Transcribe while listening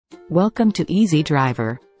Welcome to Easy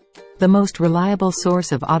Driver, the most reliable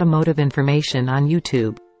source of automotive information on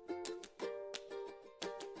YouTube.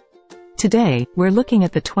 Today, we're looking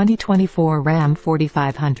at the 2024 Ram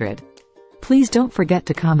 4500. Please don't forget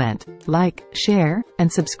to comment, like, share, and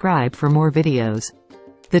subscribe for more videos.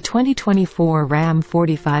 The 2024 Ram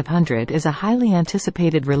 4500 is a highly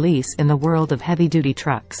anticipated release in the world of heavy-duty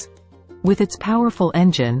trucks. With its powerful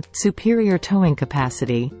engine, superior towing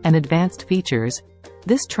capacity, and advanced features,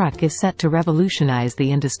 this truck is set to revolutionize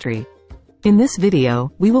the industry. In this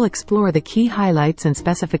video, we will explore the key highlights and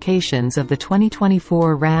specifications of the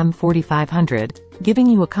 2024 Ram 4500, giving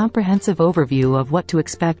you a comprehensive overview of what to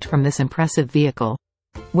expect from this impressive vehicle.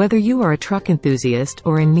 Whether you are a truck enthusiast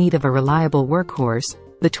or in need of a reliable workhorse,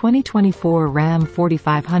 the 2024 Ram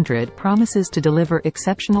 4500 promises to deliver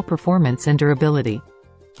exceptional performance and durability.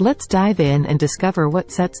 Let's dive in and discover what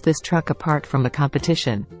sets this truck apart from the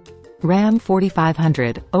competition. Ram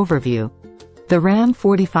 4500 Overview. The Ram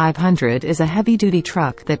 4500 is a heavy-duty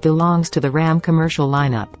truck that belongs to the Ram commercial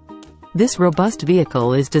lineup. This robust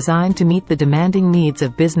vehicle is designed to meet the demanding needs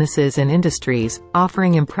of businesses and industries,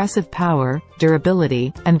 offering impressive power,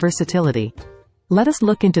 durability, and versatility. Let us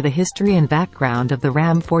look into the history and background of the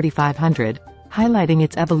Ram 4500, highlighting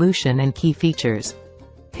its evolution and key features.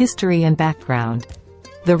 History and background.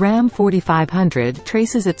 The Ram 4500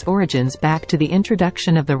 traces its origins back to the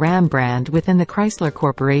introduction of the Ram brand within the Chrysler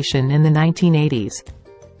Corporation in the 1980s.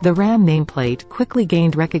 The Ram nameplate quickly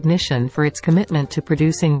gained recognition for its commitment to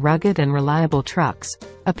producing rugged and reliable trucks,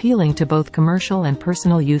 appealing to both commercial and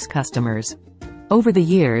personal use customers. Over the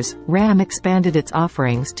years, Ram expanded its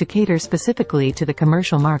offerings to cater specifically to the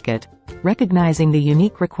commercial market, recognizing the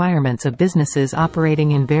unique requirements of businesses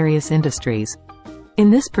operating in various industries. In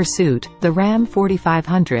this pursuit, the Ram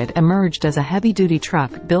 4500 emerged as a heavy-duty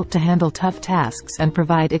truck built to handle tough tasks and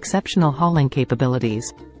provide exceptional hauling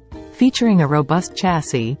capabilities. Featuring a robust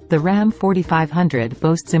chassis, the Ram 4500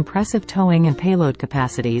 boasts impressive towing and payload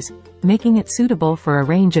capacities, making it suitable for a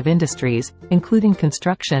range of industries, including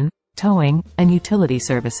construction, towing, and utility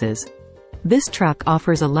services. This truck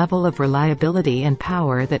offers a level of reliability and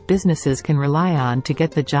power that businesses can rely on to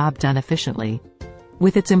get the job done efficiently.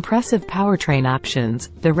 With its impressive powertrain options,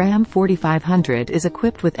 the Ram 4500 is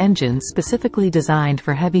equipped with engines specifically designed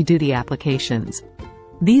for heavy-duty applications.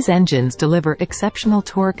 These engines deliver exceptional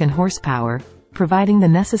torque and horsepower, providing the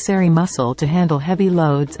necessary muscle to handle heavy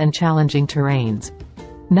loads and challenging terrains.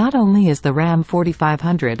 Not only is the Ram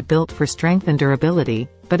 4500 built for strength and durability,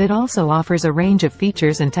 but it also offers a range of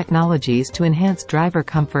features and technologies to enhance driver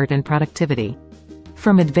comfort and productivity.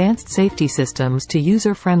 From advanced safety systems to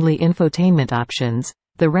user-friendly infotainment options,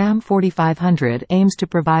 the Ram 4500 aims to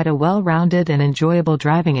provide a well-rounded and enjoyable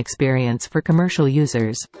driving experience for commercial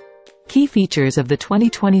users. Key features of the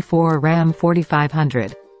 2024 Ram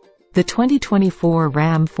 4500. The 2024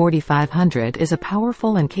 Ram 4500 is a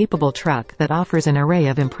powerful and capable truck that offers an array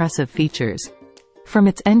of impressive features. From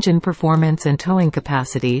its engine performance and towing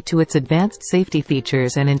capacity to its advanced safety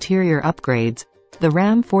features and interior upgrades, the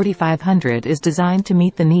Ram 4500 is designed to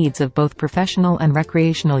meet the needs of both professional and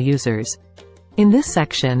recreational users. In this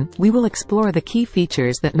section, we will explore the key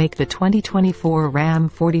features that make the 2024 Ram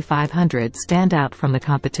 4500 stand out from the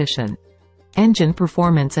competition. Engine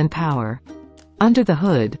performance and power. Under the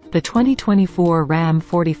hood, the 2024 Ram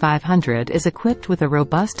 4500 is equipped with a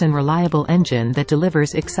robust and reliable engine that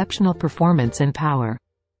delivers exceptional performance and power.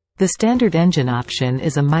 The standard engine option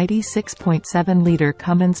is a mighty 6.7-liter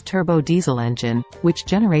Cummins turbo diesel engine, which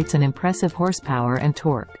generates an impressive horsepower and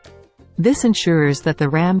torque. This ensures that the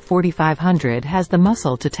Ram 4500 has the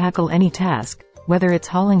muscle to tackle any task, whether it's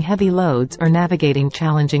hauling heavy loads or navigating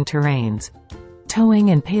challenging terrains.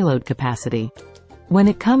 Towing and payload capacity. When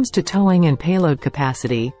it comes to towing and payload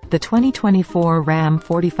capacity, the 2024 Ram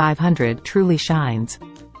 4500 truly shines.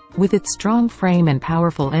 With its strong frame and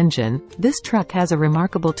powerful engine, this truck has a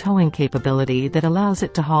remarkable towing capability that allows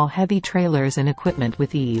it to haul heavy trailers and equipment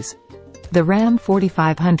with ease. The Ram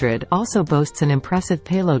 4500 also boasts an impressive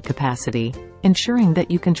payload capacity, ensuring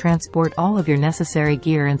that you can transport all of your necessary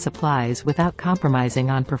gear and supplies without compromising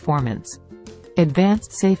on performance.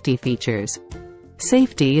 Advanced safety features.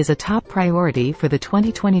 Safety is a top priority for the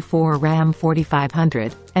 2024 Ram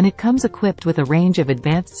 4500, and it comes equipped with a range of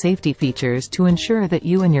advanced safety features to ensure that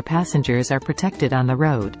you and your passengers are protected on the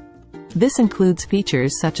road. This includes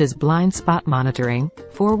features such as blind spot monitoring,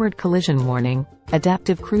 forward collision warning,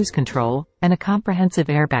 adaptive cruise control, and a comprehensive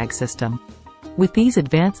airbag system. With these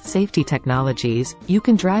advanced safety technologies, you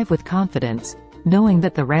can drive with confidence, knowing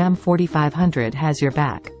that the Ram 4500 has your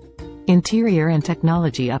back. Interior and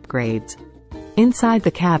technology upgrades. Inside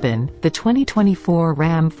the cabin, the 2024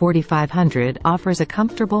 Ram 4500 offers a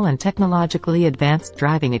comfortable and technologically advanced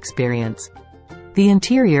driving experience. The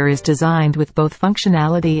interior is designed with both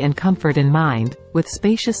functionality and comfort in mind, with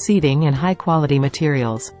spacious seating and high-quality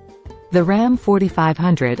materials. The Ram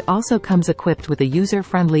 4500 also comes equipped with a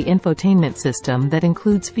user-friendly infotainment system that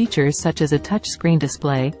includes features such as a touchscreen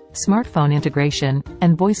display, smartphone integration,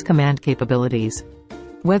 and voice command capabilities.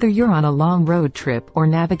 Whether you're on a long road trip or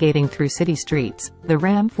navigating through city streets, the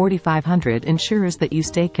Ram 4500 ensures that you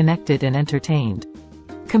stay connected and entertained.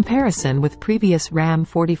 Comparison with previous Ram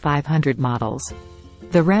 4500 models.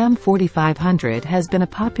 The Ram 4500 has been a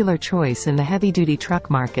popular choice in the heavy-duty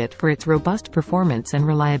truck market for its robust performance and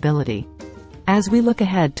reliability. As we look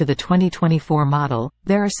ahead to the 2024 model,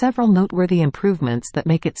 there are several noteworthy improvements that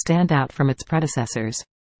make it stand out from its predecessors.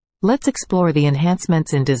 Let's explore the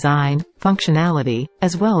enhancements in design, functionality,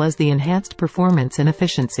 as well as the enhanced performance and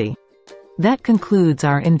efficiency. That concludes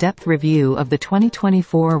our in-depth review of the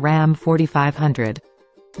 2024 Ram 4500.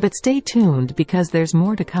 But stay tuned because there's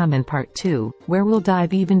more to come in Part 2, where we'll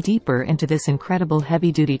dive even deeper into this incredible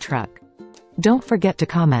heavy-duty truck. Don't forget to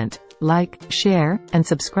comment, like, share, and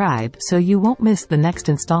subscribe so you won't miss the next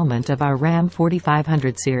installment of our Ram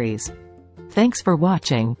 4500 series. Thanks for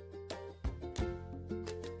watching.